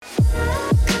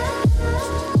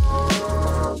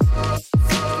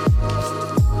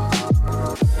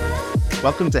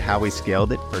Welcome to How We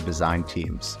Scaled It for Design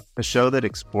Teams, a show that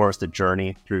explores the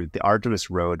journey through the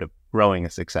arduous road of growing a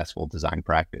successful design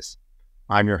practice.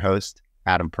 I'm your host,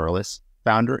 Adam Perlis,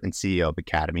 founder and CEO of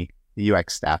Academy, the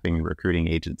UX staffing and recruiting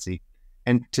agency.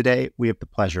 And today we have the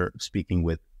pleasure of speaking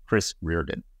with Chris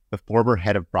Reardon, the former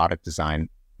head of product design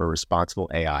for responsible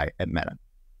AI at Meta.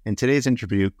 In today's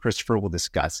interview, Christopher will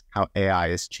discuss how AI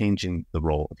is changing the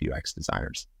role of UX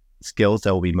designers, skills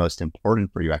that will be most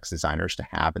important for UX designers to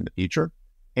have in the future,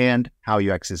 and how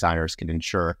UX designers can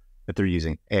ensure that they're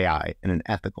using AI in an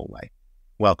ethical way.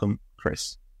 Welcome,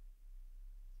 Chris.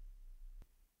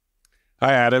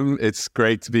 Hi, Adam. It's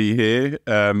great to be here.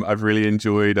 I've really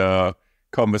enjoyed our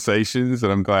conversations,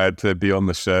 and I'm glad to be on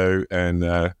the show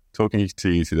and talking to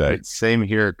you today. Same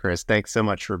here, Chris. Thanks so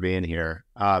much for being here.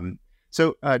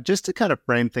 So just to kind of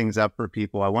frame things up for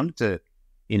people, I wanted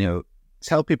to,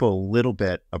 tell people a little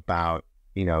bit about,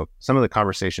 some of the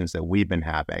conversations that we've been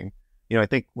having. I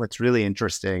think what's really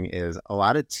interesting is a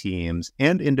lot of teams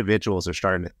and individuals are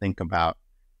starting to think about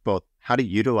both how to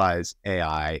utilize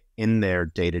AI in their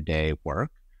day-to-day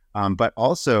work, but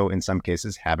also in some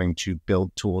cases having to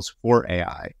build tools for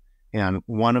AI. And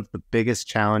one of the biggest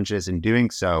challenges in doing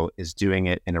so is doing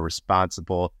it in a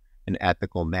responsible and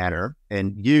ethical manner.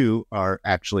 And you are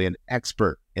actually an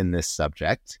expert in this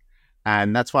subject.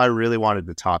 And that's why I really wanted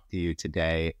to talk to you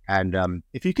today. And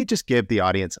if you could just give the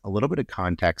audience a little bit of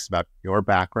context about your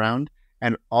background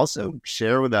and also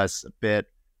share with us a bit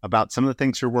about some of the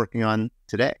things you're working on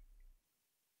today.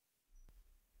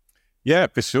 Yeah,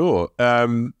 for sure.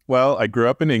 Well, I grew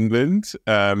up in England.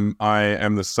 I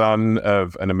am the son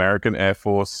of an American Air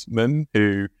Forceman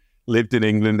who lived in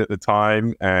England at the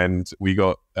time, and we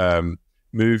got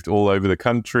moved all over the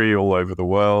country, all over the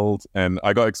world, and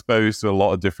I got exposed to a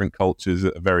lot of different cultures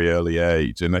at a very early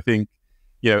age. And I think,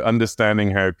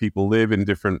 understanding how people live in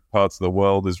different parts of the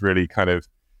world has really kind of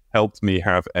helped me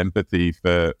have empathy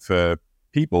for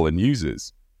people and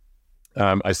users.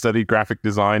 I studied graphic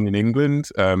design in England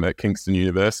at Kingston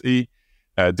University,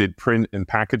 did print and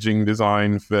packaging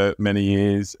design for many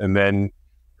years, and then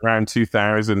around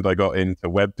 2000, I got into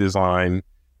web design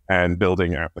and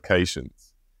building applications.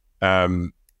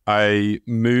 I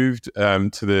moved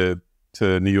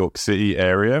to New York City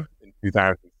area in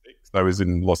 2006. I was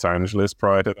in Los Angeles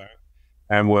prior to that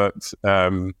and worked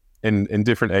in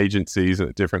different agencies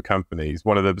at different companies.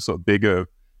 One of the sort of bigger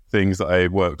things that I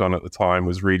worked on at the time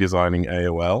was redesigning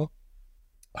AOL.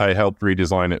 I helped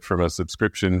redesign it from a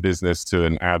subscription business to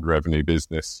an ad revenue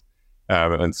business.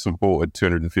 And supported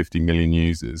 250 million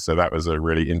users. So that was a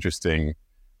really interesting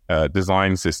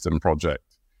design system project.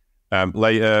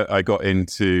 Later, I got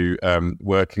into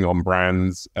working on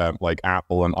brands like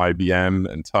Apple and IBM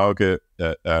and Target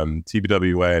at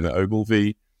TBWA and at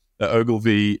Ogilvy. At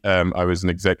Ogilvy, I was an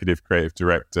executive creative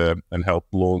director and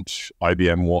helped launch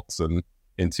IBM Watson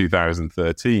in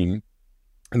 2013.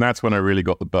 And that's when I really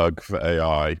got the bug for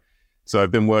AI. So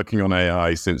I've been working on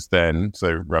AI since then,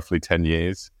 so roughly 10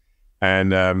 years.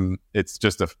 And it's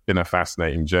just been a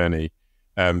fascinating journey.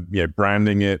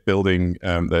 Branding it, building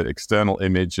the external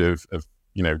image of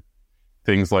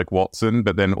things like Watson,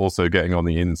 but then also getting on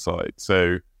the inside.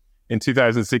 So in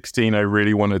 2016, I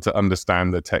really wanted to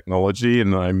understand the technology,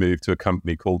 and I moved to a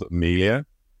company called Amelia,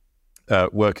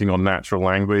 working on natural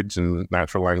language and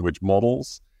natural language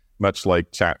models, much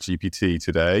like ChatGPT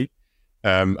today.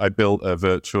 I built a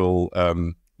virtual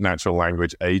natural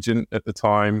language agent at the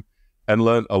time, and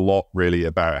learned a lot really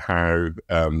about how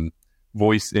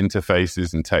voice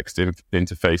interfaces and text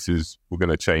interfaces were going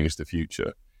to change the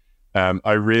future.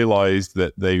 I realized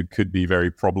that they could be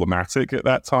very problematic at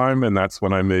that time, and that's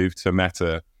when I moved to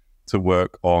Meta to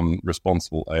work on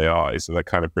responsible AI. So that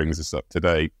kind of brings us up to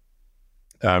date.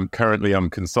 Currently, I'm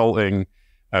consulting.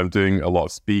 I'm doing a lot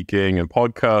of speaking and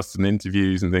podcasts and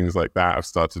interviews and things like that. I've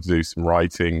started to do some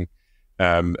writing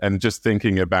and just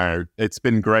thinking about, it's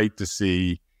been great to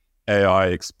see AI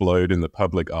explode in the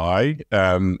public eye,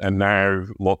 and now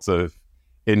lots of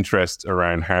interest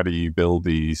around how do you build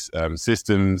these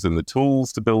systems and the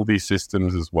tools to build these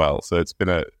systems as well. So it's been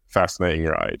a fascinating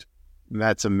ride.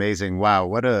 That's amazing. Wow,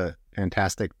 what a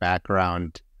fantastic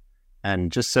background,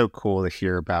 and just so cool to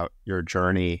hear about your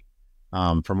journey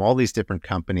from all these different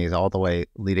companies all the way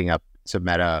leading up to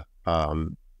Meta,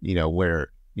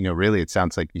 where, really it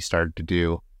sounds like you started to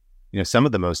do some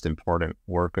of the most important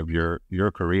work of your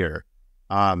career.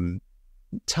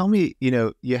 Tell me,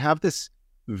 you have this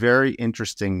very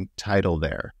interesting title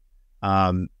there.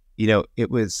 It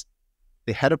was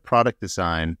the head of product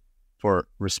design for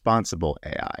responsible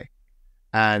AI.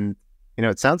 And,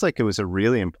 it sounds like it was a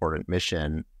really important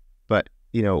mission, but,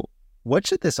 what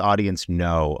should this audience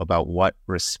know about what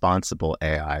responsible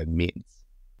AI means?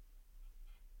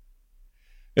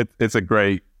 It's a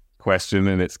great question,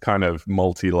 and it's kind of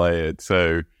multi-layered.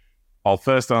 So I'll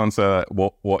first answer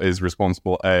what is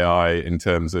responsible AI in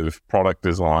terms of product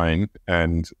design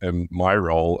and my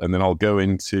role, and then I'll go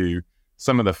into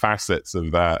some of the facets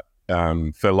of that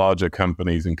for larger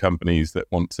companies and companies that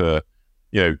want to,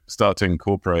 start to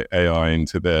incorporate AI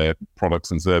into their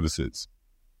products and services.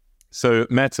 So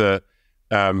Meta,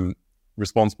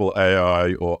 responsible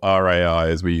AI, or RAI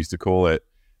as we used to call it,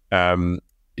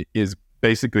 is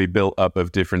basically built up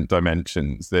of different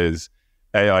dimensions. There's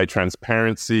AI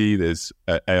transparency, there's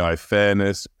AI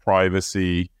fairness,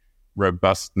 privacy,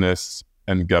 robustness,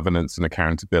 and governance and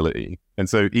accountability. And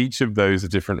so each of those are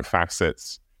different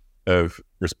facets of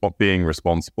being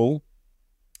responsible,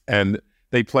 and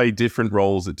they play different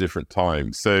roles at different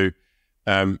times. So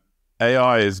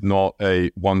AI is not a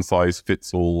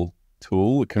one-size-fits-all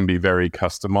tool. It can be very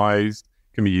customized,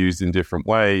 can be used in different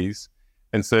ways.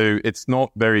 And so it's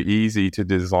not very easy to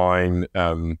design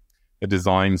a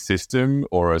design system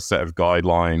or a set of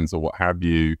guidelines or what have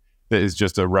you that is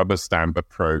just a rubber stamp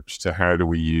approach to how do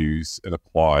we use and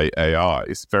apply AI.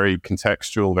 It's very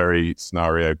contextual, very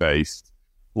scenario based,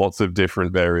 lots of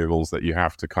different variables that you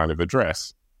have to kind of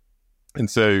address. And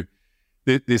so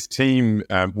this team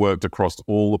worked across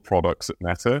all the products at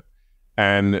Meta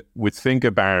and would think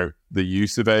about the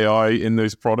use of AI in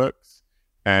those products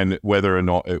and whether or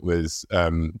not it was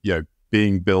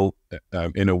being built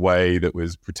in a way that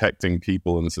was protecting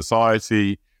people and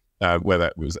society, whether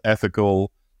it was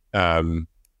ethical,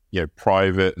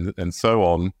 private, and so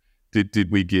on. Did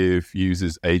we give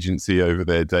users agency over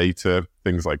their data,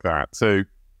 things like that? So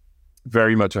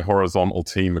very much a horizontal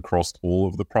team across all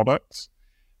of the products,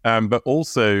 but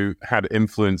also had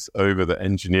influence over the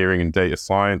engineering and data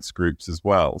science groups as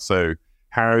well. So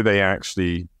how they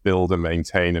actually build and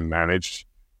maintain and manage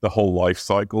the whole life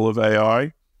cycle of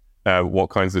AI. What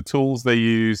kinds of tools they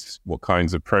use, what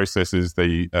kinds of processes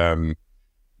they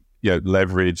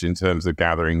leverage in terms of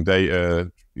gathering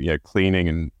data, cleaning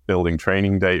and building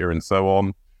training data, and so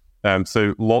on.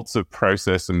 So lots of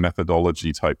process and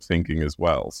methodology type thinking as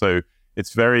well. So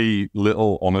it's very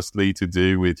little, honestly, to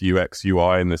do with UX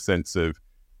UI in the sense of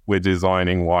we're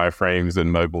designing wireframes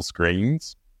and mobile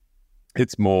screens.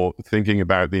 It's more thinking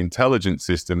about the intelligent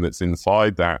system that's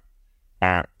inside that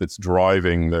app that's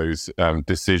driving those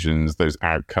decisions, those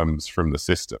outcomes from the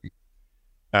system.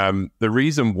 The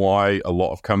reason why a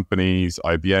lot of companies,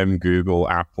 IBM, Google,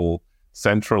 Apple,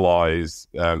 centralize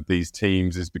these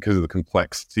teams is because of the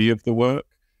complexity of the work.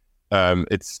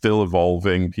 It's still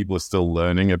evolving. People are still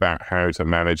learning about how to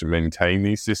manage and maintain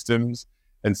these systems.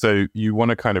 And so you want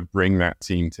to kind of bring that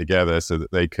team together so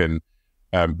that they can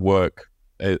work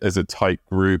as a tight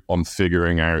group on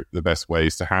figuring out the best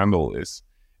ways to handle this.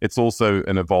 It's also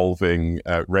an evolving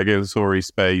regulatory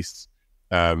space.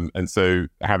 And so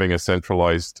having a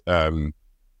centralized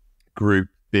group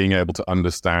being able to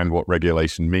understand what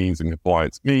regulation means and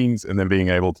compliance means, and then being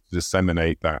able to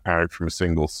disseminate that out from a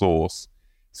single source.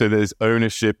 So there's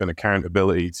ownership and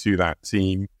accountability to that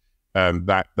team.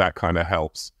 That kind of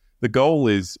helps. The goal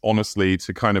is honestly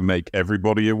to kind of make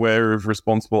everybody aware of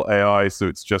responsible AI. So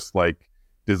it's just like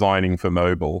designing for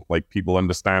mobile. Like people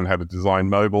understand how to design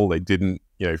mobile. They didn't,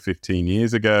 15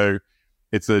 years ago.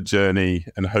 It's a journey,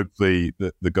 and hopefully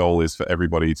the goal is for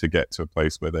everybody to get to a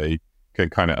place where they can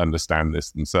kind of understand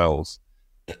this themselves.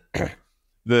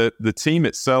 The team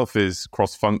itself is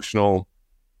cross-functional.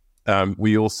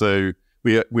 We also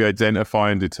we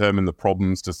identify and determine the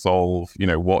problems to solve.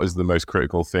 What is the most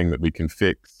critical thing that we can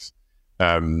fix?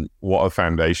 What are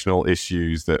foundational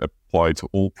issues that apply to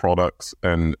all products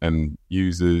and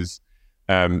users?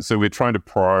 So we're trying to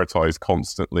prioritize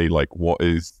constantly, like what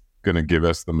is going to give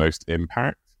us the most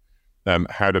impact,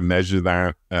 how to measure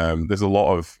that. There's a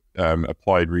lot of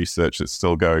applied research that's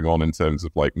still going on in terms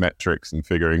of like metrics and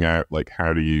figuring out like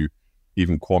how do you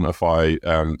even quantify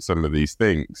some of these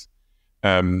things.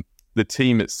 The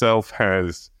team itself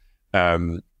has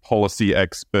policy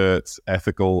experts,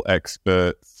 ethical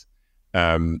experts,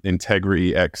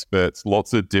 integrity experts,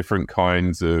 lots of different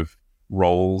kinds of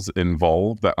roles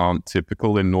involved that aren't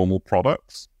typical in normal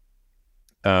products.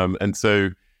 And so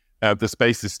the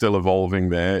space is still evolving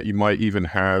there. You might even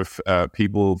have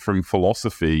people from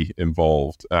philosophy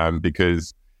involved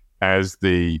because as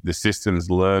the systems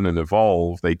learn and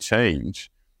evolve, they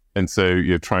change. And so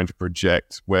you're trying to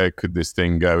project where could this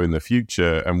thing go in the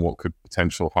future and what could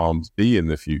potential harms be in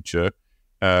the future.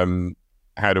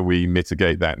 How do we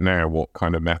mitigate that now? What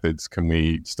kind of methods can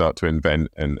we start to invent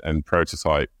and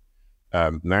prototype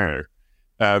now?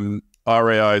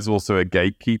 Our AI is also a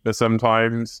gatekeeper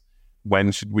sometimes.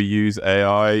 When should we use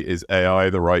AI? Is AI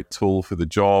the right tool for the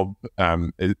job?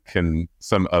 Can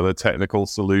some other technical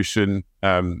solution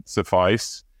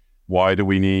suffice? Why do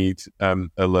we need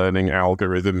a learning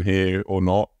algorithm here or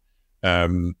not?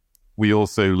 We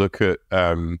also look at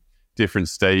different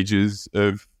stages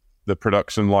of the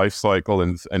production life cycle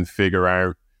and figure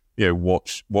out,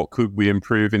 what could we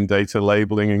improve in data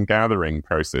labeling and gathering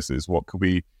processes? What could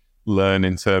we learn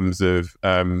in terms of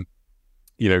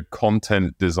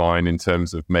content design, in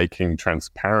terms of making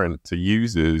transparent to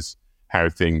users how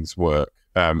things work,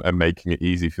 and making it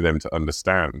easy for them to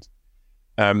understand.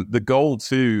 The goal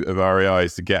too of our AI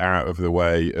is to get out of the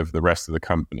way of the rest of the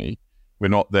company. We're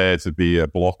not there to be a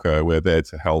blocker. We're there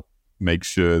to help make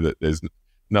sure that there's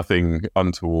nothing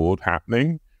untoward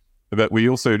happening. But we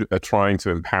also are trying to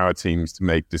empower teams to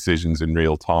make decisions in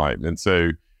real time. And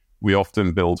so we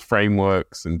often build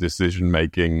frameworks and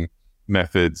decision-making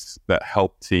methods that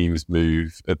help teams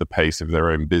move at the pace of their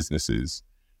own businesses.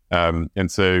 And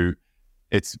so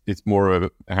it's more of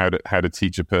how to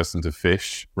teach a person to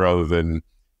fish rather than,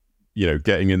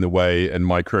 getting in the way and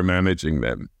micromanaging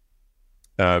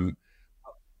them.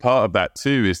 Part of that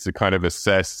too is to kind of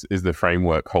assess, is the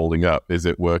framework holding up? Is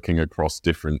it working across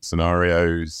different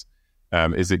scenarios?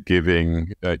 Is it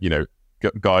giving,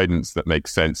 guidance that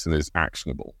makes sense and is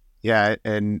actionable? Yeah.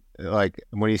 And like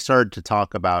when you started to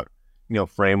talk about,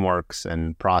 frameworks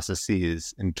and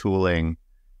processes and tooling,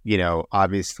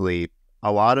 obviously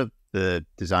a lot of the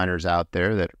designers out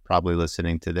there that are probably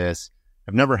listening to this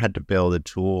have never had to build a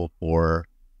tool for,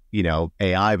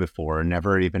 AI before, and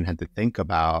never even had to think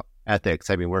about ethics.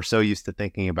 I mean, we're so used to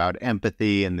thinking about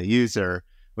empathy and the user,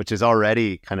 which is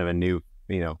already kind of a new,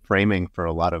 framing for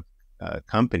a lot of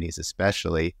companies,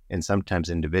 especially, and sometimes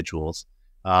individuals.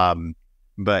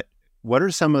 But what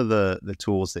are some of the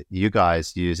tools that you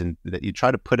guys use and that you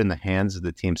try to put in the hands of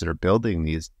the teams that are building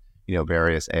these,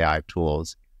 various AI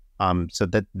tools, so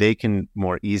that they can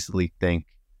more easily think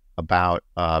about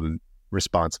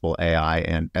responsible AI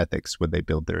and ethics when they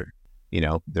build their,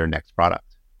 their next product?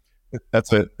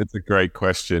 It's a great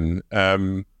question.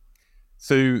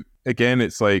 So again,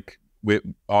 it's like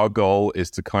our goal is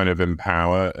to kind of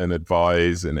empower and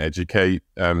advise and educate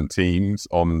teams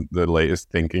on the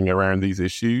latest thinking around these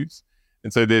issues.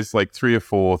 And so there's like 3 or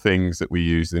 4 things that we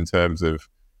use in terms of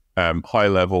high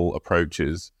level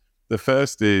approaches. The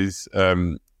first is,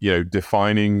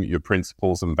 defining your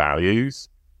principles and values.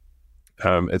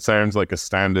 It sounds like a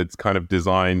standard kind of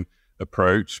design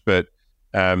approach, but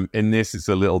in this, it's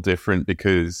a little different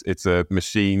because it's a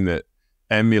machine that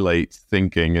emulates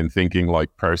thinking and thinking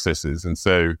like processes. And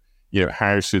so,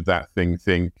 how should that thing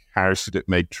think? How should it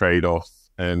make trade-offs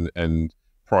and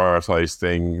prioritize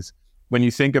things? When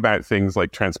you think about things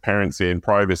like transparency and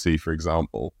privacy, for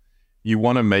example, you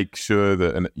want to make sure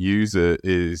that a user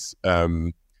is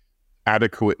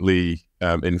adequately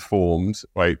informed,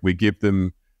 right? We give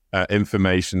them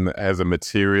information that has a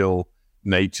material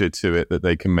nature to it that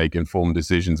they can make informed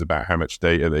decisions about how much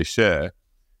data they share.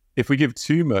 If we give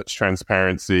too much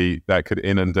transparency, that could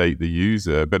inundate the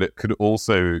user, but it could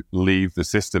also leave the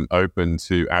system open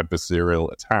to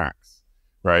adversarial attacks,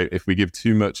 right? If we give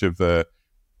too much of the,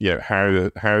 how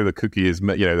the cookie is,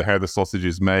 how the sausage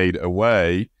is made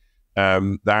away,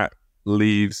 that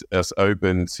leaves us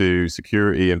open to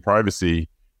security and privacy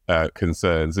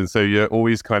concerns. And so you're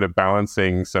always kind of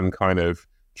balancing some kind of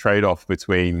trade-off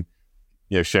between,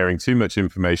 sharing too much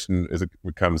information as it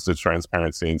comes to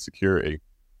transparency and security.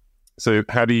 So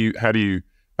how do you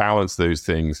balance those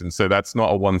things? And so that's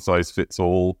not a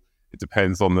one-size-fits-all. It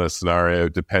depends on the scenario,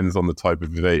 depends on the type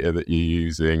of data that you're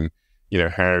using,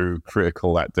 how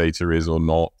critical that data is or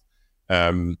not.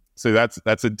 So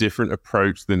that's a different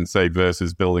approach than, say,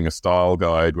 versus building a style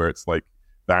guide where it's like,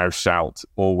 thou shalt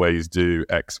always do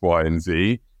X, Y, and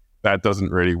Z. That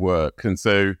doesn't really work. And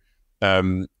so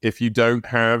if you don't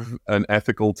have an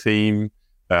ethical team,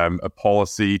 a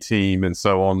policy team, and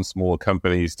so on, smaller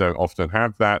companies don't often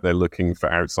have that. They're looking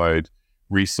for outside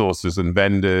resources and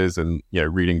vendors and,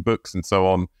 reading books and so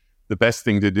on. The best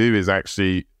thing to do is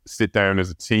actually sit down as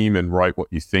a team and write what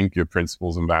you think your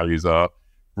principles and values are.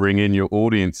 Bring in your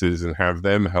audiences and have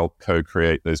them help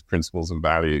co-create those principles and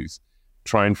values.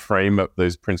 Try and frame up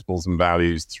those principles and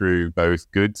values through both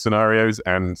good scenarios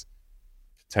and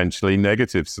potentially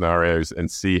negative scenarios and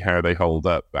see how they hold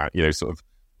up. That, sort of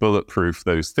bulletproof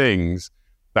those things.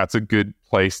 That's a good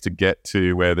place to get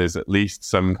to where there's at least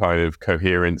some kind of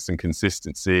coherence and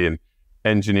consistency, and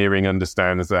engineering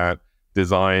understands that,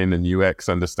 design and UX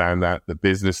understand that, the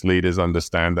business leaders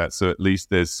understand that. So at least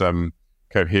there's some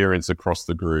coherence across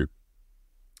the group.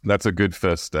 That's a good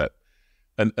first step.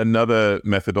 Another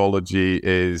methodology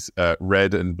is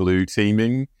red and blue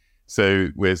teaming. So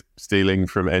we're stealing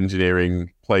from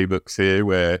engineering playbooks here,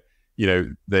 where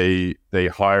they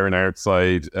hire an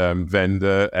outside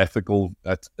vendor, ethical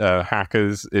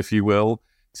hackers, if you will,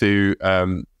 to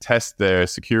test their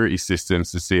security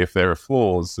systems to see if there are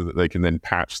flaws, so that they can then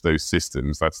patch those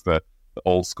systems. That's the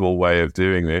old school way of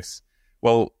doing this.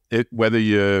 Well, whether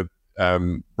you're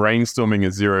brainstorming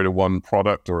a 0 to 1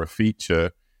 product or a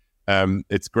feature,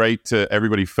 it's great to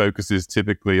everybody focuses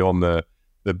typically on the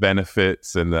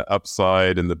benefits and the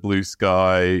upside and the blue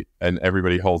sky, and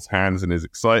everybody holds hands and is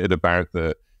excited about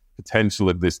the potential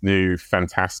of this new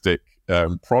fantastic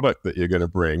product that you're going to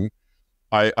bring.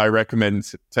 I recommend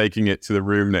taking it to the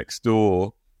room next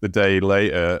door the day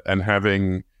later and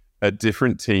having a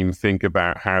different team think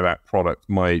about how that product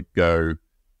might go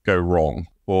wrong,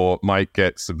 or might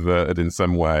get subverted in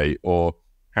some way, or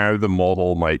how the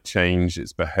model might change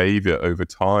its behavior over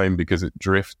time because it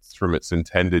drifts from its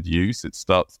intended use. It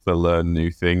starts to learn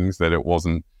new things that it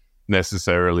wasn't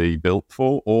necessarily built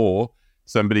for, or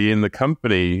somebody in the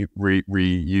company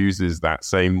reuses that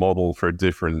same model for a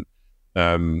different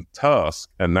task,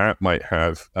 and that might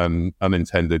have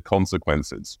unintended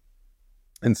consequences.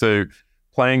 And so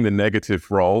playing the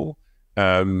negative role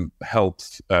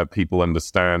helps people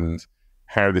understand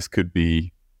how this could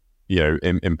be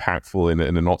impactful in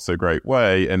a not so great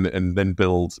way, and then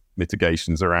build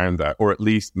mitigations around that, or at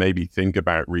least maybe think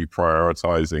about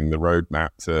reprioritizing the roadmap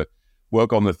to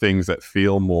work on the things that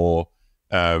feel more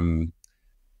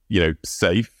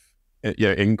safe,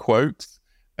 in quotes,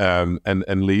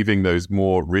 and leaving those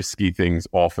more risky things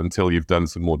off until you've done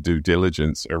some more due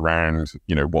diligence around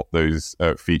what those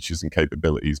features and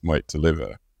capabilities might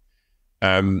deliver.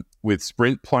 With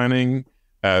sprint planning,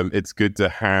 it's good to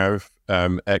have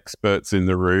experts in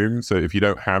the room. So if you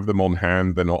don't have them on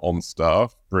hand, they're not on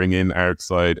staff, bring in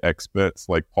outside experts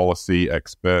like policy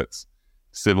experts,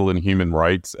 civil and human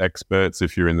rights experts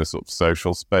if you're in the sort of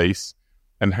social space,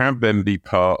 and have them be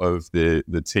part of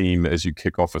the team as you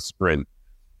kick off a sprint.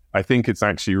 I think it's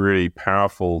actually really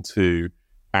powerful to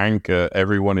anchor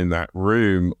everyone in that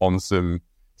room on some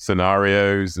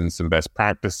scenarios and some best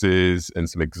practices and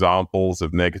some examples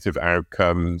of negative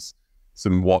outcomes,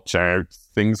 some watch out,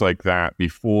 things like that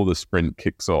before the sprint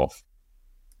kicks off.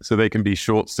 So they can be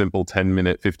short, simple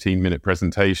 10-minute, 15-minute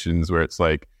presentations where it's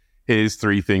like, here's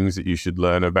 3 things that you should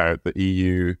learn about the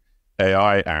EU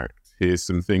AI Act. Here's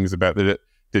some things about the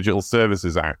Digital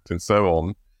Services Act, and so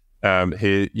on.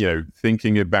 Here,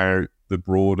 thinking about the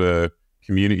broader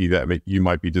community that you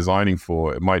might be designing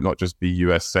for. It might not just be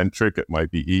US centric, it might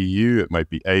be EU, it might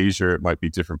be Asia, it might be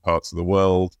different parts of the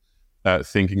world.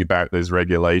 Thinking about those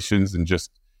regulations and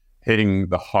just hitting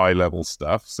the high level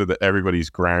stuff so that everybody's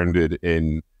grounded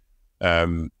in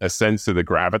a sense of the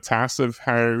gravitas of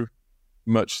how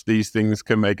much these things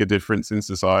can make a difference in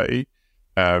society.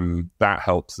 That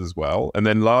helps as well. And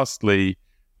then lastly,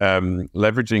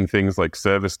 leveraging things like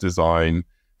service design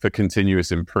for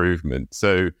continuous improvement.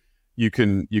 So you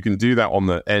can do that on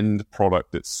the end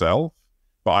product itself,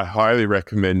 but I highly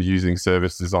recommend using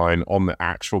service design on the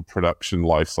actual production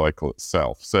lifecycle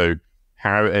itself. So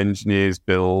how engineers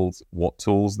build, what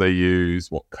tools they use,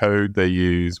 what code they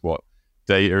use, what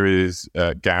data is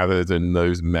gathered, and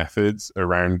those methods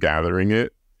around gathering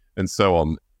it, and so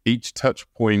on. Each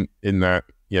touch point in that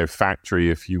factory,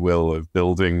 if you will, of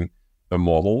building a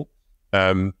model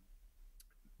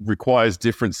requires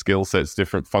different skill sets,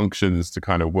 different functions to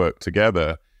kind of work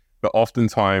together. But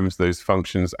oftentimes those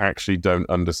functions actually don't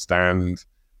understand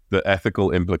the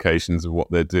ethical implications of what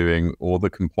they're doing, or the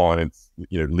compliance,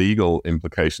 legal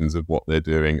implications of what they're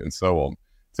doing, and so on.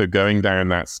 So going down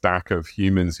that stack of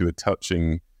humans who are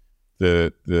touching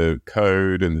the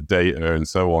code and the data and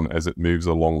so on as it moves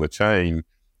along the chain,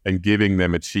 and giving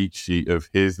them a cheat sheet of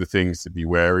here's the things to be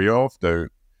wary of,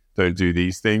 don't do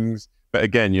these things. But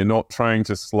again, you're not trying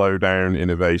to slow down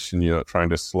innovation, you're not trying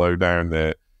to slow down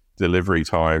their delivery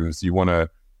times. You want to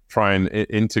try and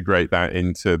integrate that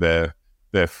into their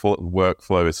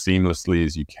workflow as seamlessly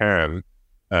as you can,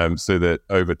 so that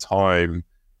over time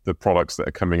the products that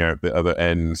are coming out the other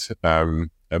end are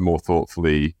more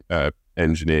thoughtfully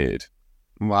engineered.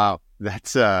 Wow,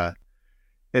 that's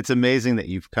it's amazing that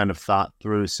you've kind of thought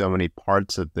through so many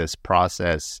parts of this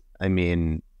process. I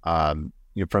mean,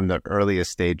 from the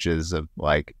earliest stages of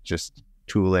like just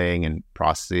tooling and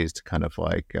processes to kind of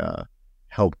like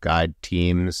help guide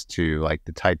teams to like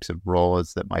the types of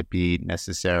roles that might be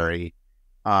necessary.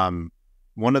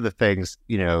 One of the things,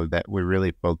 that we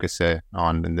really focus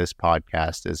on in this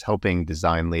podcast is helping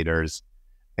design leaders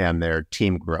and their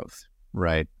team growth.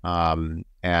 right?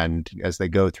 And as they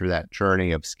go through that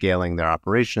journey of scaling their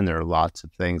operation, there are lots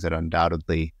of things that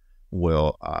undoubtedly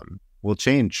will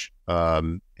change,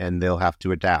 and they'll have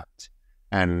to adapt.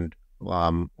 And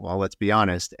well, let's be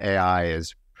honest, AI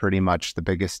is pretty much the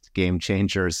biggest game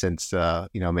changer since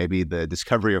maybe the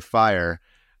discovery of fire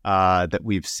that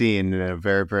we've seen in a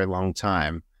very, very long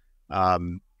time.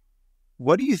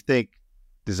 What do you think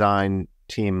design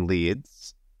team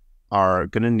leads are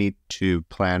going to need to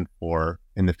plan for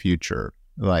in the future?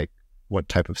 Like, what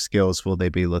type of skills will they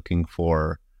be looking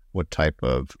for? What type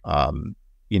of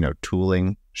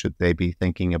tooling should they be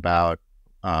thinking about?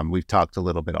 We've talked a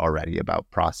little bit already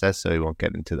about process, so we won't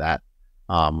get into that.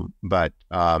 But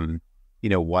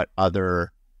what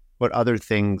other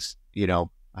things, I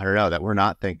don't know, that we're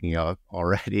not thinking of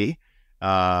already,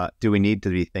 do we need to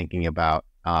be thinking about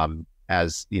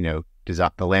as the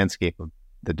landscape of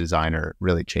the designer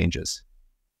really changes?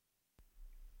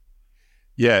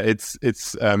 Yeah, it's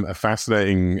a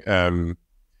fascinating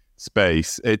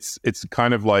space. It's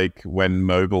kind of like when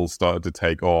mobile started to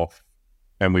take off,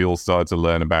 and we all started to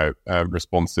learn about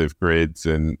responsive grids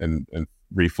and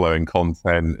reflowing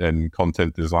content and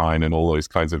content design and all those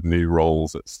kinds of new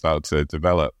roles that start to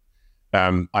develop.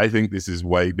 I think this is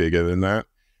way bigger than that.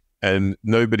 And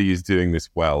nobody is doing this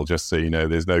well, just so you know.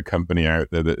 There's no company out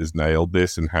there that has nailed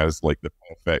this and has like the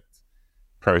perfect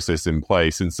process in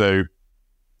place. And so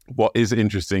what is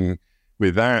interesting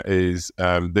with that is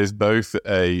there's both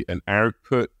an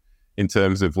output in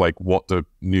terms of like what the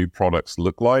new products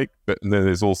look like, but then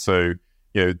there's also,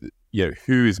 who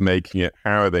is making it,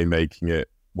 how are they making it,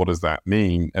 what does that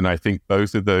mean? And I think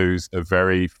both of those are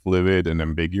very fluid and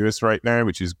ambiguous right now,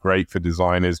 which is great for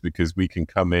designers because we can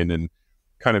come in and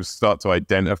kind of start to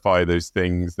identify those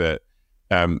things that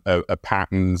are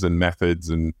patterns and methods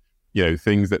and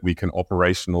things that we can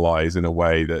operationalize in a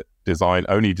way that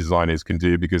only designers can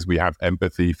do, because we have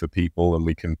empathy for people and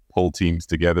we can pull teams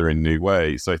together in new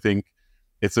ways. So I think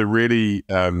it's a really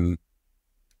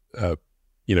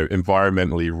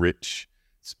environmentally rich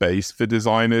space for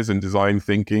designers and design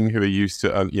thinking who are used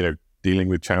to dealing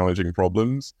with challenging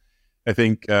problems. I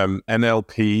think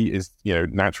NLP is,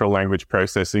 natural language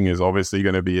processing is obviously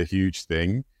going to be a huge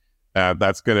thing.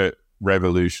 That's going to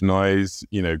revolutionize,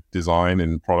 design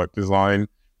and product design.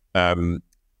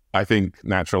 I think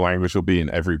natural language will be in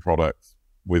every product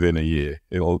within a year.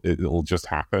 It'll just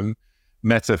happen.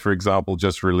 Meta, for example,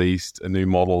 just released a new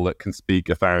model that can speak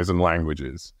 1,000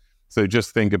 languages. So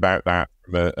just think about that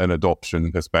from an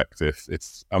adoption perspective.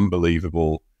 It's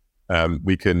unbelievable.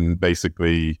 We can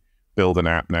basically build an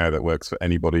app now that works for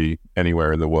anybody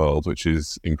anywhere in the world, which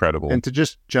is incredible. And to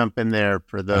just jump in there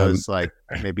for those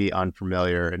maybe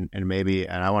unfamiliar and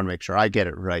I want to make sure I get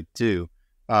it right too.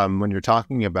 When you're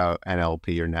talking about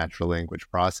NLP or natural language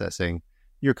processing,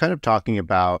 you're kind of talking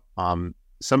about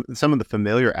some of the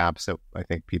familiar apps that I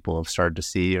think people have started to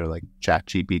see, or like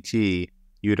ChatGPT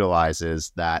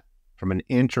utilizes that from an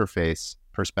interface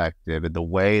perspective and the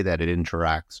way that it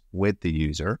interacts with the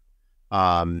user.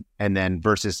 And then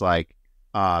versus like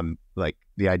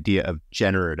the idea of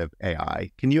generative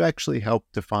AI. Can you actually help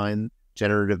define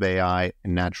generative AI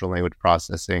and natural language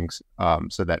processing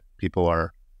so that people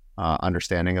are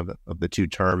understanding of the two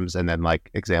terms, and then like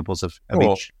examples of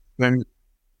each? Then,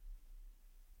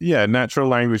 natural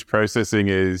language processing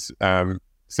is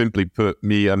simply put,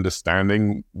 me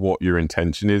understanding what your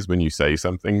intention is when you say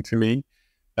something to me.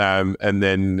 And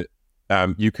then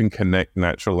you can connect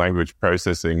natural language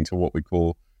processing to what we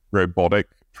call robotic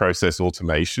process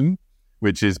automation,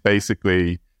 which is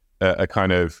basically a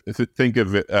kind of, think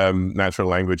of it, natural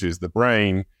language is the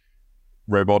brain,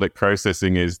 robotic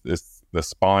processing is the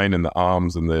spine and the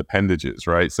arms and the appendages,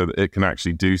 right? So that it can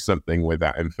actually do something with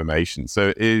that information. So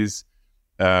it is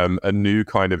a new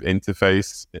kind of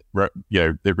interface. It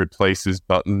replaces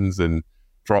buttons and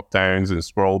drop downs and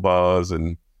scroll bars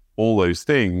and all those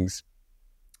things,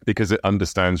 because it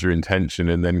understands your intention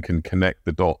and then can connect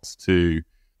the dots to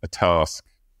a task,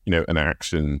 an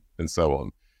action, and so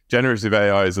on. Generative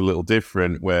AI is a little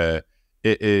different, where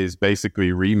it is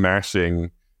basically remashing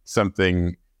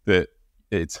something that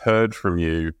it's heard from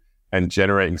you and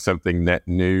generating something net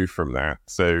new from that.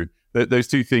 So those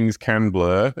two things can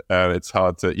blur. It's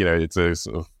hard to, it's a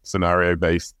sort of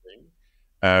scenario-based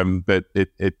thing. But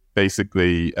it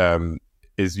basically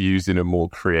is used in a more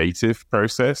creative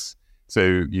process.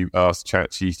 So you ask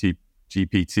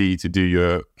ChatGPT to do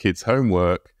your kids'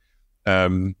 homework,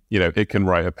 it can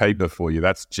write a paper for you.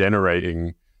 That's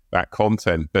generating that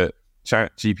content. But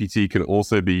ChatGPT can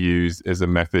also be used as a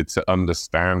method to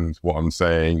understand what I'm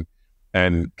saying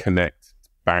and connect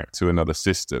back to another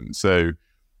system. So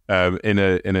In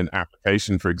an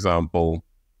application, for example,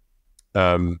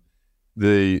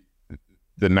 the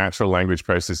natural language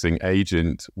processing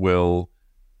agent will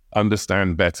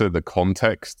understand better the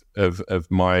context of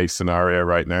my scenario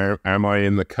right now. Am I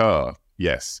in the car?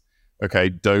 Yes. Okay,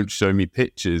 don't show me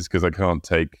pictures because I can't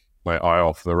take my eye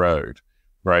off the road,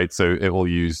 right? So it will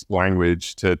use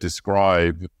language to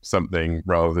describe something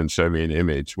rather than show me an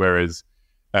image. Whereas,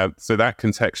 so that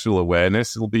contextual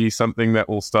awareness will be something that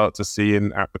we'll start to see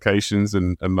in applications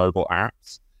and mobile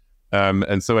apps.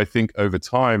 And so I think over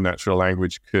time, natural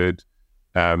language could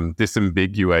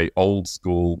disambiguate old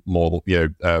school model,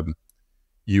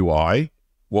 UI.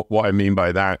 What I mean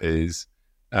by that is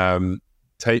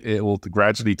it will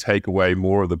gradually take away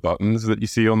more of the buttons that you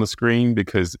see on the screen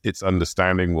because its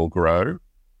understanding will grow.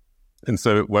 And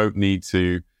so it won't need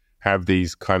to have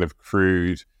these kind of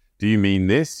crude, do you mean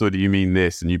this or do you mean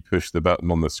this? And you push the button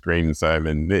on the screen and say, I'm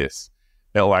in this.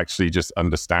 It'll actually just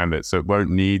understand it. So it won't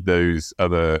need those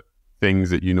other things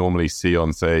that you normally see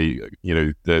on, say,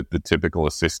 the typical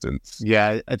assistants.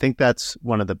 Yeah, I think that's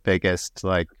one of the biggest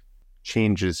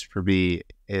changes for me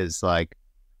is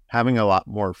having a lot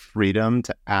more freedom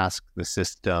to ask the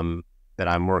system that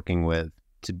I'm working with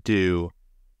to do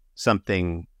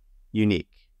something unique.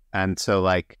 And so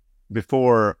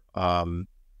before,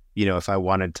 if I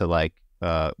wanted to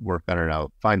work, I don't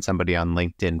know, find somebody on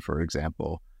LinkedIn, for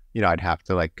example, I'd have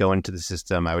to go into the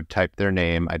system. I would type their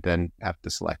name. I'd then have to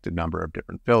select a number of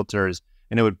different filters,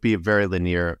 and it would be a very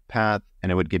linear path,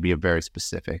 and it would give me a very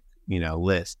specific,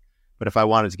 list. But if I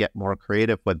wanted to get more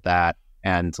creative with that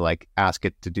and ask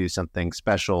it to do something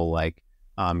special,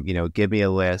 give me a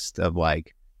list of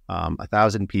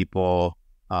 1,000 people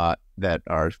that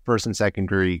are first and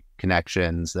secondary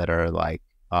connections that are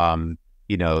the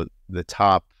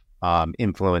top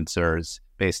influencers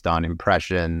based on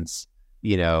impressions,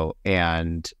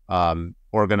 and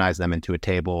organize them into a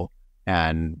table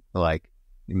and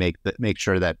make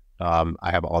sure that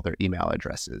I have all their email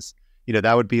addresses.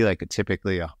 That would be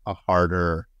typically a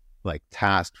harder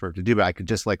task for it to do, but I could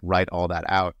just write all that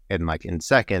out and in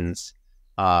seconds,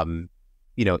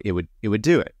 it would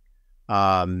do it.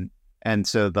 And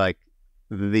so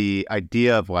the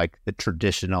idea of the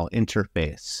traditional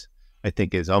interface, I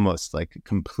think, is almost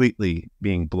completely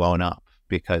being blown up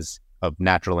because of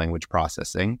natural language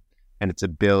processing and its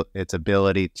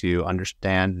ability to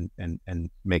understand and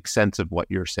make sense of what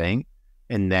you're saying.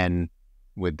 And then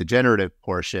with the generative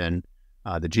portion,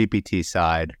 the GPT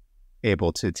side,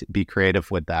 able to be creative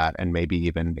with that and maybe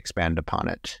even expand upon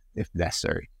it if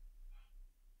necessary.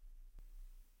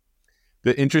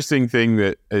 The interesting thing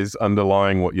that is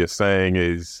underlying what you're saying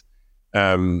is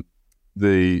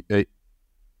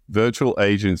virtual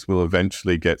agents will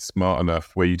eventually get smart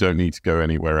enough where you don't need to go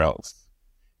anywhere else.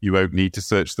 You won't need to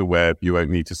search the web. You won't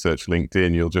need to search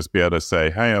LinkedIn. You'll just be able to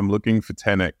say, hey, I'm looking for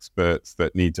 10 experts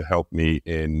that need to help me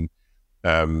in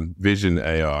vision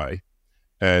AI.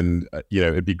 And,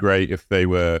 it'd be great if they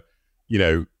were,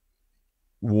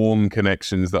 warm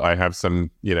connections that I have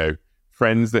some,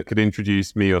 friends that could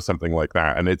introduce me or something like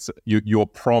that. And it's your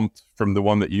prompt from the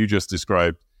one that you just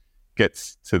described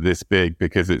gets to this big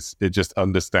because it just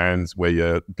understands where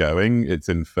you're going. It's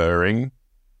inferring.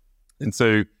 And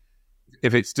so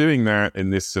if it's doing that in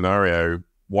this scenario,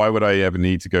 why would I ever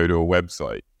need to go to a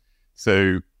website?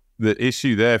 So the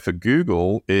issue there for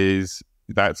Google is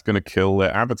that's going to kill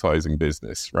their advertising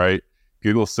business, right?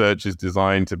 Google search is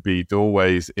designed to be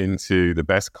doorways into the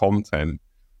best content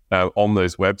on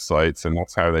those websites, and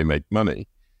that's how they make money.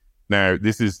 Now,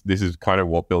 this is kind of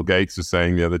what Bill Gates was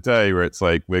saying the other day, where it's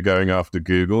we're going after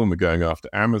Google and we're going after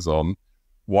Amazon.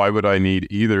 Why would I need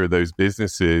either of those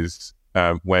businesses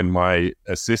when my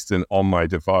assistant on my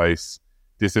device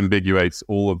disambiguates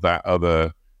all of that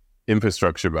other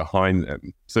infrastructure behind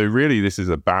them? So really, this is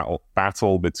a battle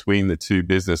between the two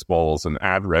business models, an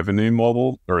ad revenue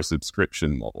model or a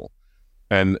subscription model.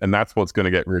 And that's what's going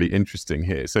to get really interesting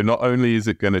here. So not only is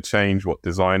it going to change what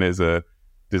designers are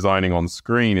designing on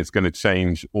screen, it's going to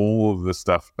change all of the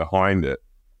stuff behind it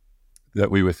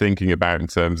that we were thinking about in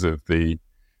terms of the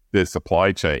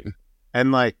supply chain.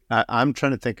 And I'm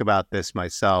trying to think about this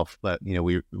myself, but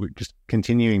we're just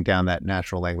continuing down that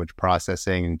natural language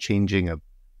processing and changing of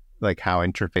how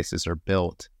interfaces are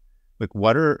built.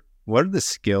 What are the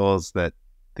skills that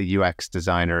the UX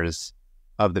designers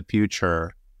of the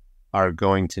future are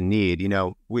going to need?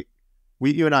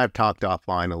 You and I have talked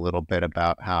offline a little bit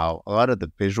about how a lot of the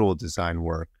visual design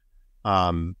work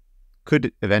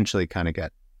could eventually kind of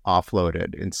get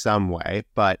offloaded in some way.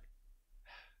 But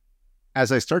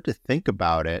as I start to think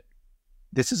about it,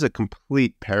 this is a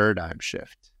complete paradigm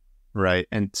shift Right.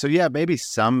 And so, yeah, maybe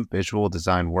some visual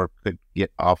design work could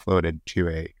get offloaded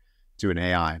to an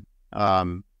AI.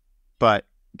 But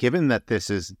given that this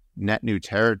is net new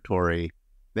territory,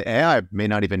 the AI may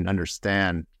not even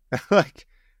understand like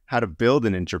how to build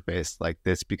an interface like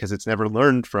this because it's never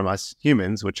learned from us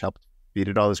humans, which helped feed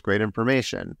it all this great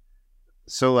information.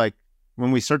 So, like,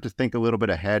 when we start to think a little bit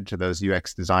ahead to those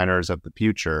UX designers of the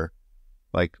future,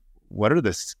 like, what are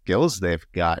the skills they've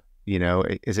got? You know,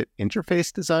 is it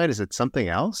interface design? Is it something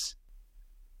else?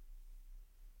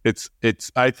 It's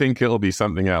I think it'll be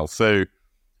something else. So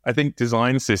I think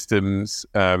design systems,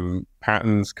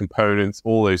 patterns, components,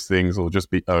 all those things will just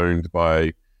be owned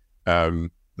by the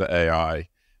AI.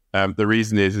 The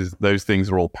reason is those things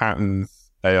are all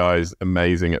patterns. AI is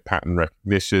amazing at pattern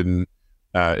recognition.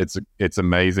 It's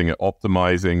amazing at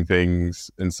optimizing things,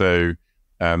 and so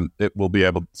it will be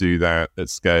able to do that at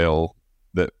scale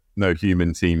that no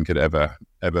human team could ever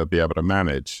be able to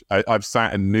manage. I've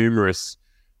sat in numerous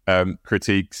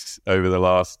critiques over the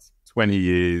last 20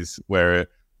 years where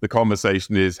the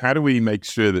conversation is, how do we make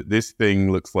sure that this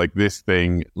thing looks like this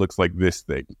thing, looks like this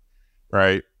thing,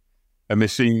 right? A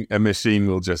machine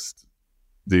will just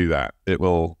do that. It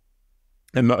will,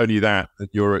 and not only that,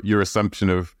 your assumption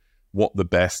of what the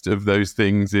best of those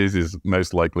things is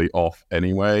most likely off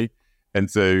anyway. And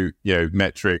so,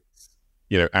 metrics,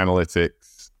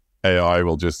 analytics, AI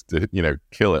will just,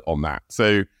 kill it on that.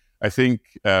 So I think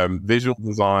visual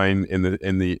design in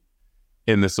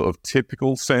the sort of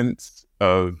typical sense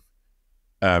of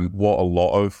what a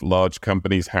lot of large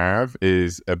companies have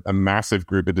is a massive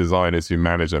group of designers who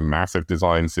manage a massive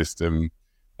design system,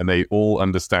 and they all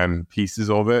understand pieces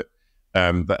of it.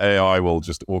 The AI will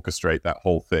just orchestrate that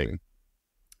whole thing.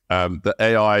 The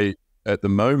AI at the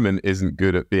moment isn't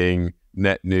good at being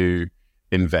net new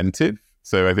inventive.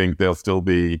 So I think there'll still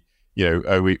be,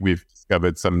 we've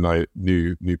discovered some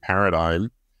new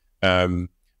paradigm. But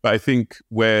I think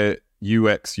where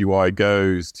UX UI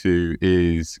goes to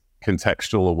is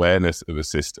contextual awareness of a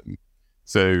system.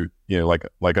 So,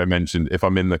 like I mentioned, if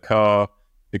I'm in the car,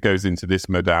 it goes into this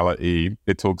modality.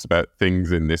 It talks about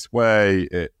things in this way.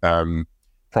 It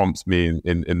prompts me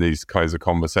in these kinds of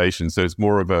conversations. So it's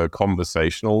more of a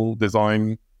conversational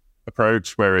design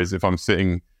approach. Whereas if I'm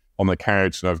sitting on the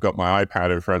couch and I've got my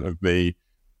iPad in front of me,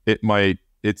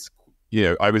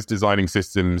 I was designing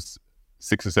systems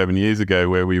 6 or 7 years ago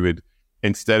where we would,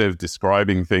 instead of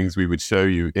describing things, we would show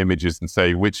you images and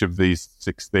say, which of these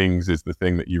 6 things is the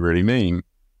thing that you really mean?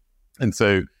 And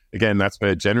so, again, that's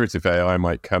where generative AI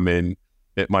might come in.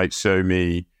 It might show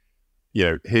me,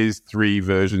 here's 3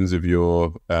 versions of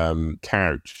your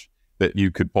couch that you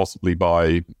could possibly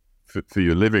buy for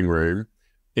your living room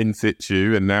in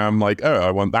situ. And now I'm like, oh,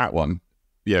 I want that one.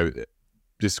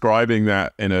 Describing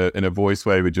that in a voice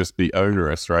way would just be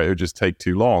onerous, right? It would just take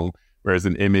too long. Whereas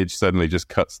an image suddenly just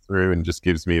cuts through and just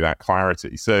gives me that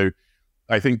clarity. So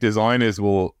I think designers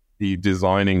will be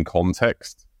designing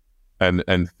context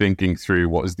and thinking through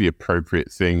what is the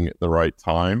appropriate thing at the right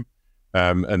time.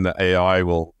 And the AI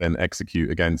will then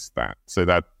execute against that. So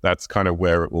that's kind of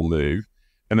where it will move.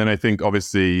 And then I think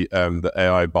obviously the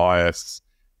AI bias,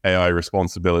 AI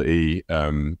responsibility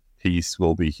piece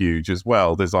will be huge as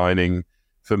well, designing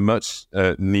for much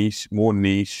more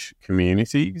niche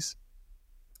communities.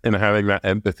 And having that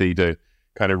empathy to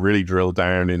kind of really drill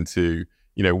down into,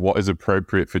 what is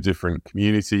appropriate for different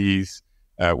communities,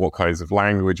 what kinds of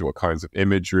language, what kinds of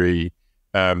imagery.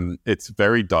 It's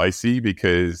very dicey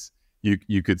because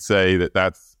you could say that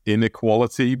that's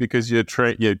inequality because you're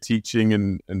teaching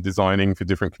and designing for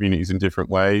different communities in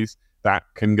different ways. That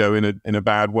can go in a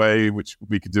bad way, which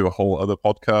we could do a whole other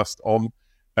podcast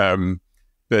on.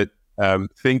 But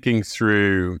thinking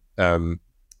through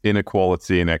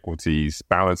inequality and equities,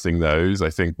 balancing those,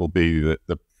 I think will be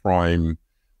the prime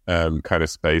kind of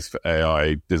space for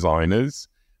AI designers.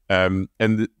 And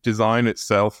the design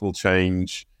itself will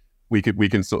change. We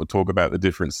can sort of talk about the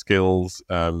different skills.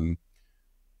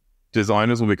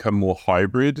 Designers will become more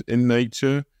hybrid in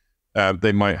nature.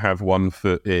 They might have one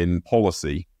foot in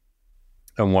policy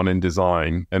and one in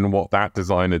design. And what that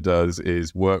designer does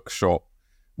is workshop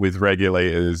with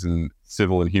regulators and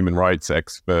civil and human rights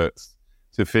experts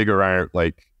to figure out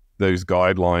like those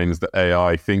guidelines that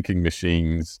AI thinking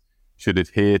machines should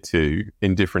adhere to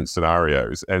in different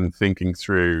scenarios, and thinking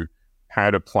through how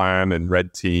to plan and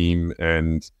red team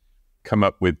and come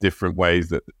up with different ways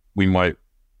that we might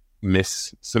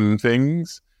miss some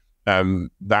things.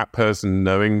 That person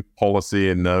knowing policy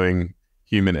and knowing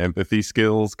human empathy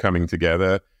skills coming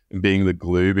together and being the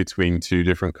glue between 2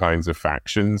 different kinds of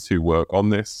factions who work on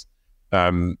this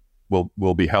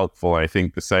will be helpful. I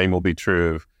think the same will be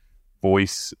true of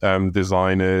voice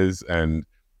designers and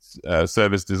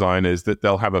service designers, that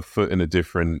they'll have a foot in a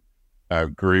different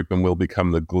group, and will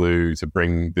become the glue to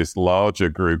bring this larger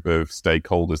group of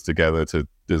stakeholders together to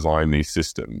design these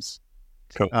systems.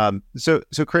 Cool. So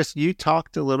Chris, you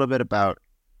talked a little bit about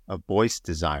a voice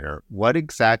designer. What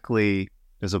exactly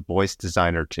does a voice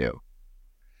designer do?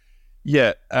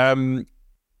 Yeah,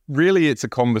 really, it's a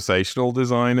conversational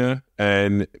designer.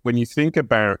 And when you think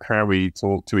about how we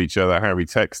talk to each other, how we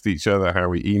text each other, how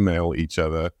we email each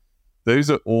other, those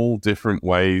are all different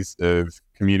ways of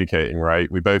communicating,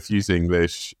 right? We both use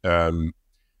English,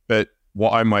 but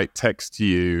what I might text to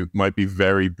you might be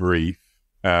very brief.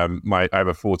 I have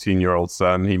a 14-year-old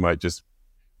son. He might just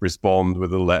respond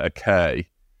with the letter K,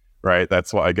 right?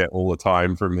 That's what I get all the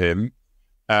time from him.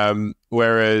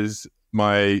 Whereas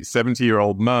my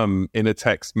 70-year-old mum in a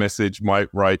text message might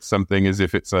write something as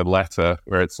if it's a letter,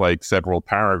 where it's like several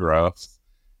paragraphs.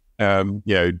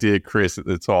 Dear Chris at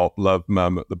the top, love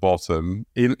mum at the bottom,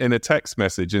 in a text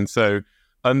message. And so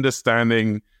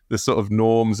understanding the sort of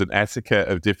norms and etiquette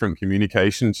of different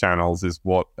communication channels is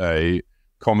what a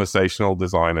conversational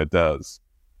designer does.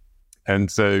 And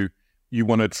so you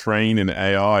want to train an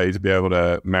AI to be able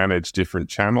to manage different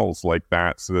channels like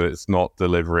that, so that it's not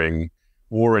delivering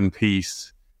War and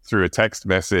Peace through a text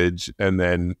message, and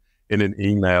then in an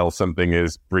email something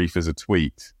as brief as a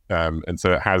tweet. And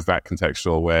so it has that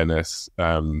contextual awareness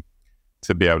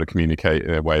to be able to communicate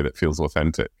in a way that feels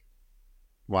authentic.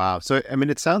 Wow. So, I mean,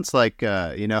 it sounds like,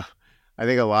 I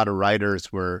think a lot of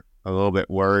writers were a little bit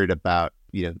worried about,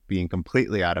 being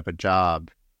completely out of a job.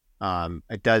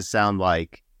 It does sound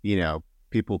like,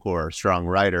 people who are strong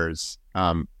writers,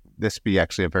 this be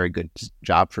actually a very good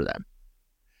job for them.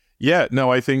 Yeah,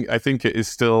 no, I think it is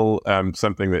still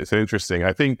something that's interesting.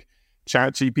 I think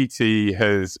ChatGPT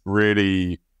has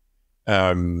really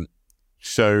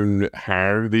shown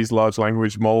how these large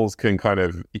language models can kind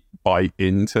of bite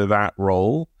into that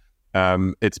role.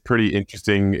 It's pretty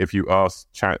interesting if you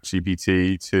ask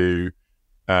ChatGPT to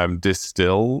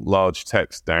distill large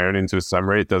text down into a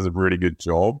summary. It does a really good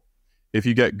job. If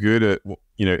you get good at,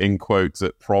 in quotes,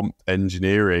 at prompt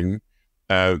engineering,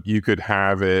 you could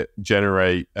have it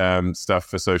generate stuff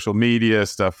for social media,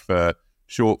 stuff for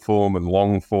short form and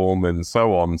long form and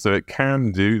so on. So it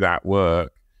can do that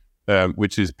work,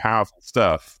 which is powerful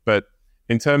stuff. But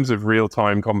in terms of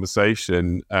real-time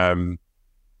conversation, I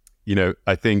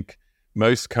think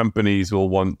most companies will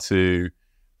want to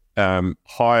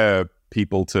hire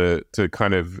people to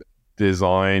kind of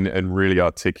design and really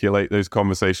articulate those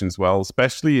conversations well,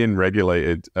 especially in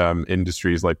regulated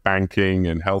industries like banking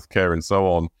and healthcare and so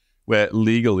on, where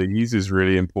legalese is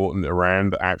really important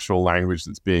around the actual language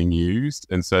that's being used.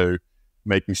 And so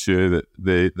making sure that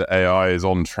the AI is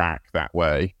on track that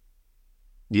way.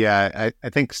 Yeah, I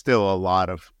think still a lot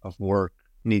of work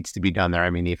needs to be done there. I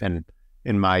mean, even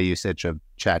in my usage of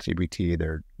ChatGPT,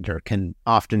 there can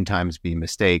oftentimes be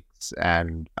mistakes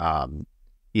and,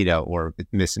 or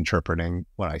misinterpreting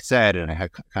what I said, and I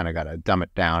kind of got to dumb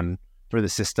it down for the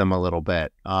system a little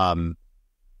bit.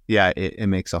 It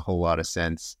makes a whole lot of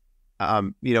sense.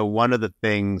 One of the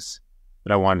things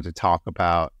that I wanted to talk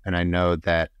about, and I know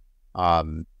that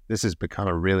this has become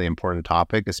a really important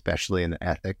topic, especially in the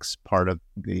ethics part of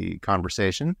the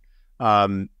conversation.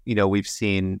 We've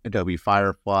seen Adobe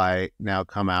Firefly now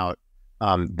come out.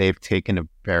 They've taken a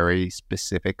very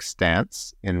specific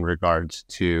stance in regards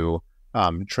to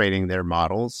training their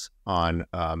models on,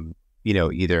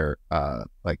 either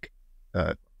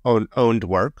owned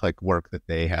work, like work that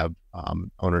they have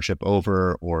ownership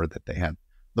over, or that they have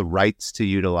the rights to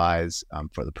utilize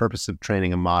for the purpose of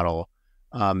training a model.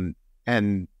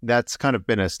 And that's kind of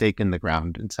been a stake in the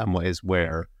ground in some ways,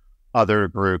 where other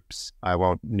groups, I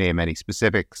won't name any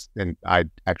specifics, and I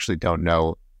actually don't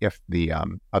know if the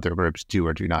other groups do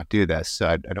or do not do this, so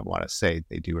I don't want to say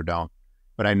they do or don't.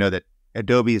 But I know that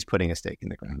Adobe is putting a stake in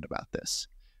the ground about this.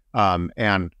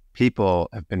 And people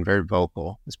have been very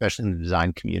vocal, especially in the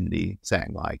design community,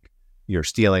 saying, like, you're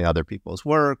stealing other people's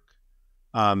work.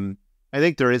 I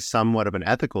think there is somewhat of an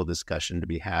ethical discussion to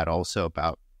be had also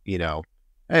about,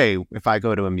 hey, if I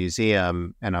go to a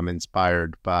museum and I'm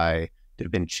inspired by Da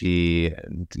Vinci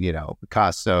and,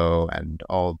 Picasso and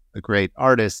all the great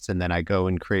artists, and then I go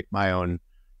and create my own,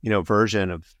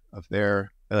 version of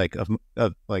their,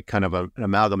 kind of an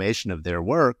amalgamation of their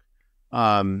work,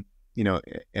 am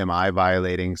I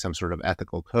violating some sort of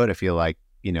ethical code? I feel like,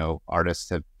 artists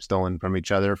have stolen from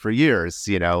each other for years,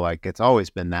 it's always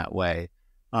been that way.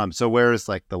 So where is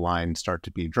the line start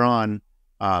to be drawn?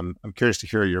 I'm curious to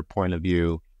hear your point of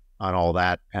view on all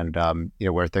that, and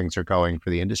where things are going for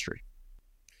the industry.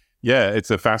 Yeah, it's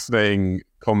a fascinating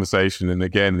conversation. And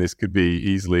again, this could be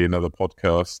easily another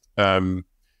podcast.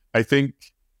 I think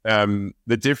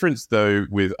the difference, though,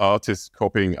 with artists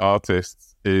copying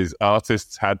artists is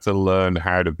artists had to learn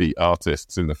how to be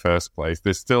artists in the first place.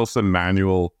 There's still some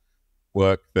manual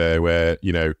work there where,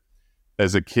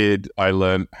 as a kid, I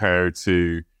learned how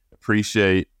to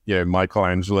appreciate,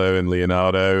 Michelangelo and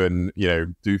Leonardo and,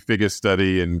 do figure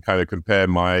study and kind of compare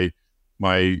my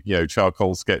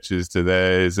charcoal sketches to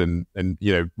theirs and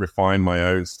refine my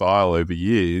own style over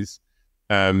years.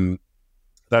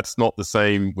 That's not the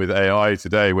same with AI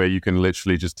today, where you can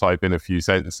literally just type in a few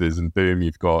sentences and boom,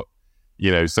 you've got,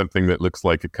 something that looks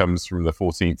like it comes from the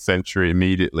 14th century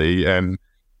immediately. And,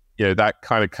 that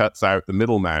kind of cuts out the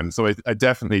middleman. So I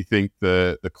definitely think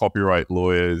the copyright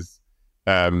lawyers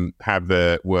have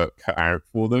their work cut out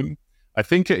for them. I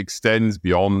think it extends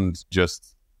beyond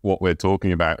just what we're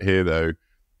talking about here, though.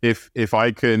 If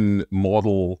I can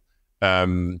model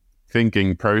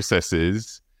thinking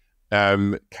processes,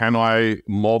 can I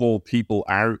model people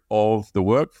out of the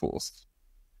workforce?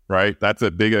 Right? That's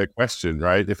a bigger question,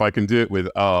 right? If I can do it with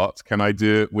art, can I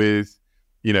do it with,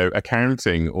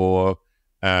 accounting or,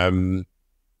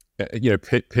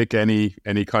 pick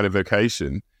any kind of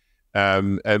vocation?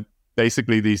 And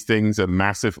basically, these things are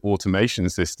massive automation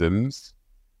systems.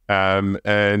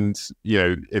 And,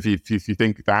 if you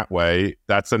think that way,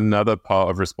 that's another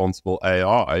part of responsible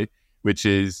AI, which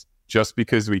is just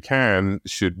because we can,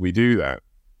 should we do that?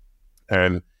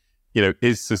 And,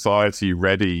 is society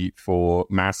ready for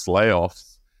mass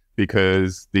layoffs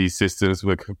because these systems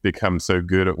will become so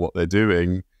good at what they're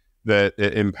doing that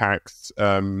it impacts,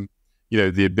 the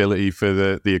ability for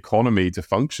the economy to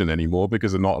function anymore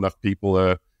because not enough people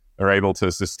are able to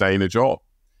sustain a job?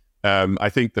 I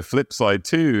think the flip side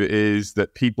too is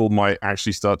that people might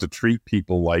actually start to treat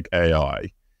people like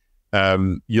AI.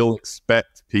 You'll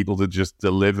expect people to just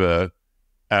deliver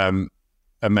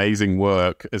amazing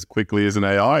work as quickly as an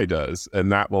AI does,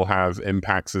 and that will have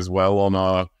impacts as well on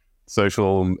our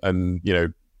social and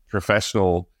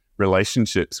professional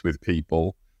relationships with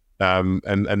people.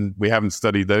 And we haven't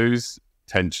studied those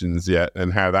tensions yet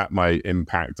and how that might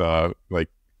impact our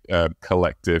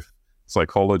collective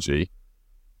psychology.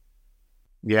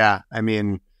 Yeah, I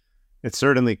mean, it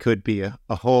certainly could be a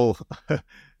whole,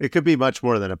 it could be much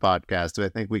more than a podcast. I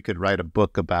think we could write a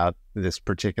book about this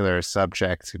particular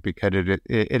subject because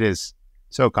it is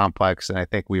so complex. And I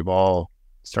think we've all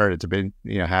started to be,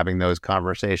 having those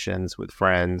conversations with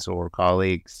friends or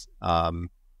colleagues,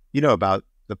 about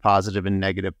the positive and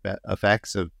negative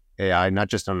effects of AI, not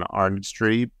just on our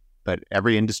industry, but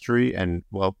every industry and,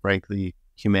 well, frankly,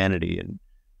 humanity. And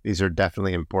these are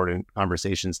definitely important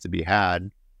conversations to be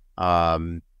had.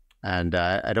 And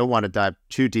I don't want to dive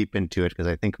too deep into it because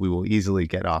I think we will easily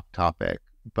get off topic.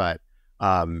 But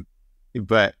I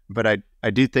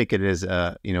do think it is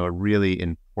a really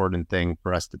important thing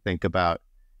for us to think about,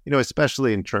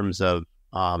 especially in terms of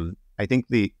I think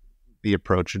the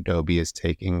approach Adobe is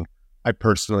taking, I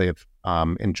personally have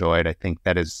enjoyed. I think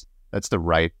that's the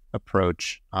right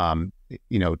approach.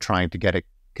 Trying to get a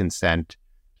consent,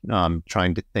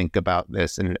 trying to think about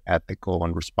this in an ethical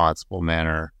and responsible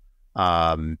manner.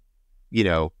 I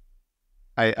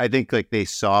think they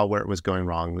saw where it was going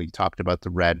wrong. We talked about the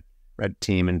red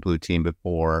team and blue team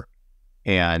before,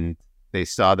 and they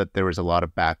saw that there was a lot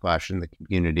of backlash in the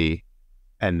community,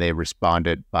 and they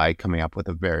responded by coming up with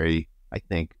a very, I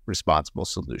think, responsible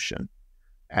solution.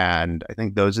 And I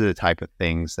think those are the type of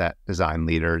things that design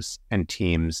leaders and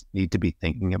teams need to be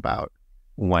thinking about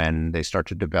when they start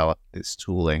to develop this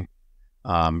tooling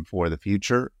for the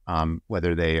future,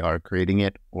 whether they are creating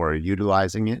it or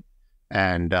utilizing it.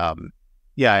 And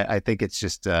I think it's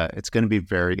just it's going to be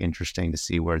very interesting to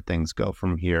see where things go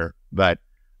from here. But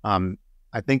I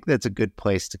think that's a good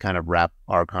place to kind of wrap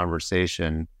our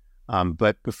conversation.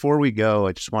 But before we go,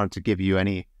 I just wanted to give you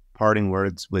any parting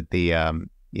words with the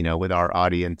with our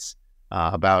audience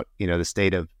about the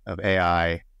state of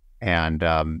AI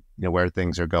and where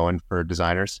things are going for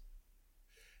designers.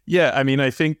 Yeah, I mean,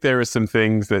 I think there are some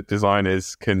things that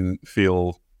designers can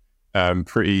feel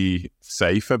pretty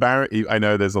safe about. I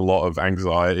know there's a lot of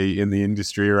anxiety in the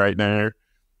industry right now.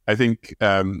 I think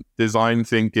design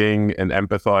thinking and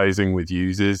empathizing with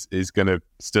users is going to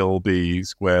still be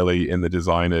squarely in the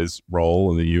designer's role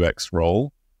and the UX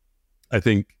role. I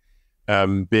think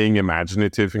being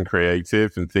imaginative and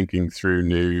creative and thinking through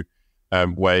new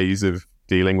ways of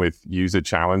dealing with user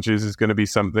challenges is going to be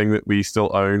something that we still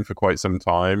own for quite some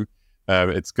time.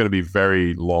 It's going to be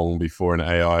very long before an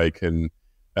AI can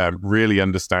really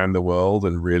understand the world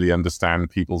and really understand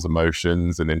people's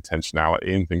emotions and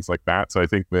intentionality and things like that. So I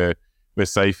think we're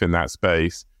safe in that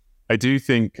space. I do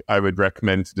think I would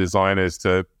recommend to designers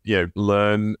to,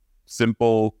 learn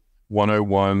simple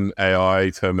 101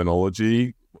 AI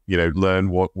terminology, learn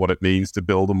what it means to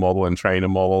build a model and train a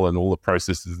model and all the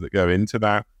processes that go into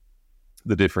that,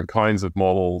 the different kinds of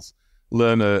models,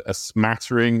 learn a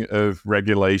smattering of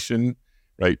regulation,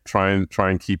 right? Try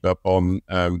and keep up on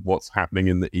what's happening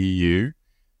in the EU.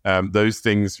 Those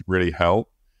things really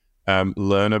help.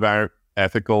 Learn about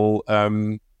ethical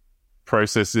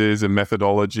processes and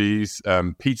methodologies.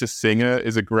 Peter Singer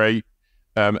is a great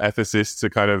ethicist to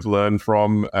kind of learn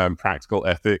from. Practical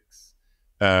ethics,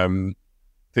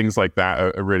 things like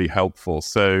that are really helpful.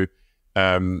 So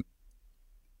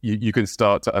you can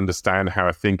start to understand how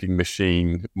a thinking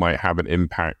machine might have an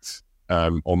impact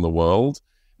on the world.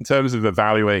 In terms of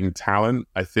evaluating talent,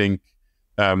 I think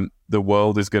the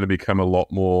world is going to become a lot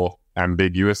more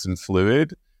ambiguous and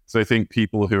fluid. So I think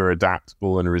people who are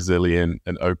adaptable and resilient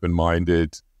and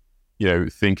open-minded,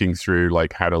 thinking through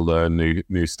like how to learn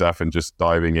new stuff and just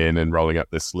diving in and rolling up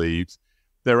their sleeves.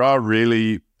 There are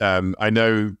really, I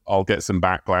know I'll get some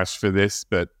backlash for this,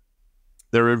 but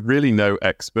there are really no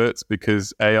experts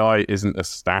because AI isn't a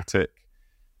static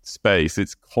space.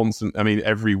 It's constant. I mean,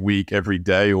 every week, every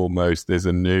day almost, there's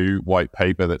a new white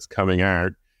paper that's coming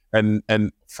out. And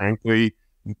frankly,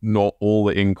 not all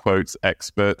the, in quotes,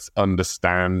 experts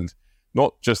understand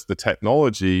not just the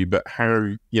technology, but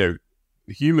how,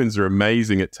 humans are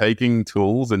amazing at taking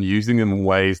tools and using them in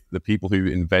ways the people who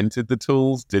invented the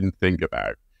tools didn't think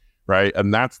about, right?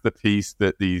 And that's the piece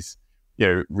that these,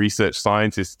 research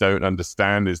scientists don't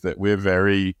understand, is that we're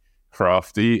very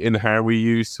crafty in how we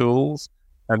use tools.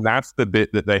 And that's the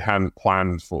bit that they hadn't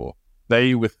planned for.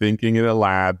 They were thinking in a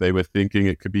lab, they were thinking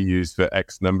it could be used for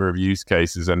X number of use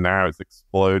cases, and now it's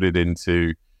exploded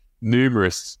into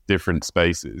numerous different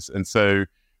spaces. And so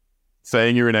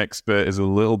saying you're an expert is a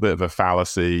little bit of a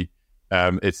fallacy.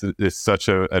 It's such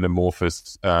an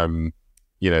amorphous,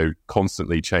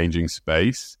 constantly changing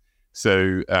space.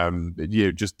 So,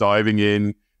 just diving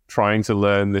in, trying to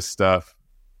learn this stuff,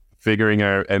 figuring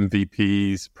out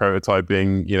MVPs,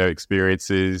 prototyping,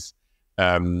 experiences,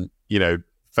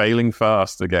 failing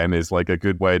fast again is like a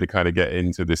good way to kind of get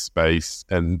into this space.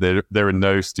 And there are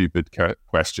no stupid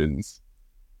questions.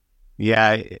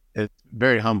 Yeah, it's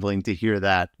very humbling to hear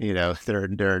that. There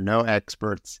are no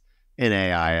experts in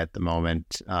AI at the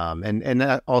moment, and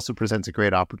that also presents a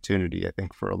great opportunity, I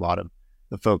think, for a lot of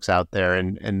the folks out there.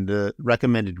 And the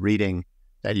recommended reading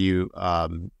that you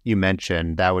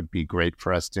mentioned, that would be great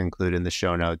for us to include in the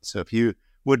show notes. So if you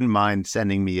wouldn't mind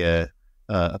sending me a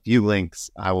few links,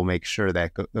 I will make sure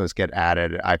that those get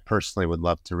added. I personally would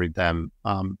love to read them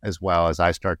as well as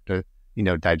I start to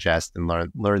digest and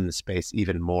learn the space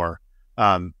even more.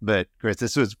 But Chris,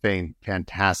 this was been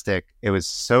fantastic. It was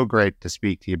so great to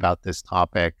speak to you about this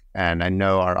topic, and I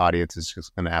know our audience is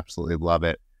just going to absolutely love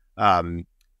it.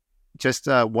 Just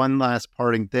one last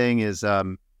parting thing is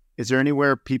there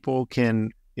anywhere people can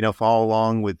follow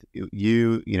along with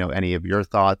you? Any of your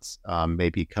thoughts,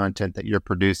 maybe content that you're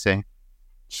producing?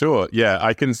 Sure. Yeah,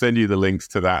 I can send you the links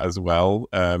to that as well.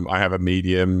 I have a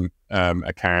Medium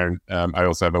account. I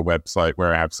also have a website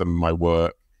where I have some of my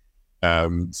work.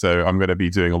 So I'm going to be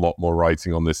doing a lot more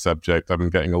writing on this subject. I've been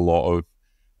getting a lot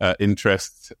of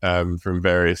interest from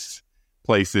various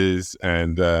places,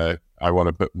 and I want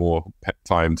to put more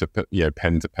time to put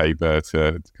pen to paper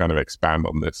to kind of expand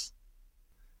on this.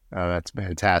 Oh, that's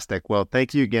fantastic. Well,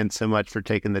 thank you again so much for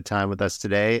taking the time with us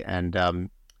today, and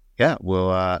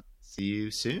we'll see you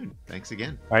soon. Thanks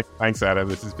again. Thanks, Adam.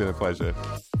 This has been a pleasure.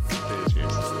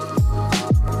 Cheers.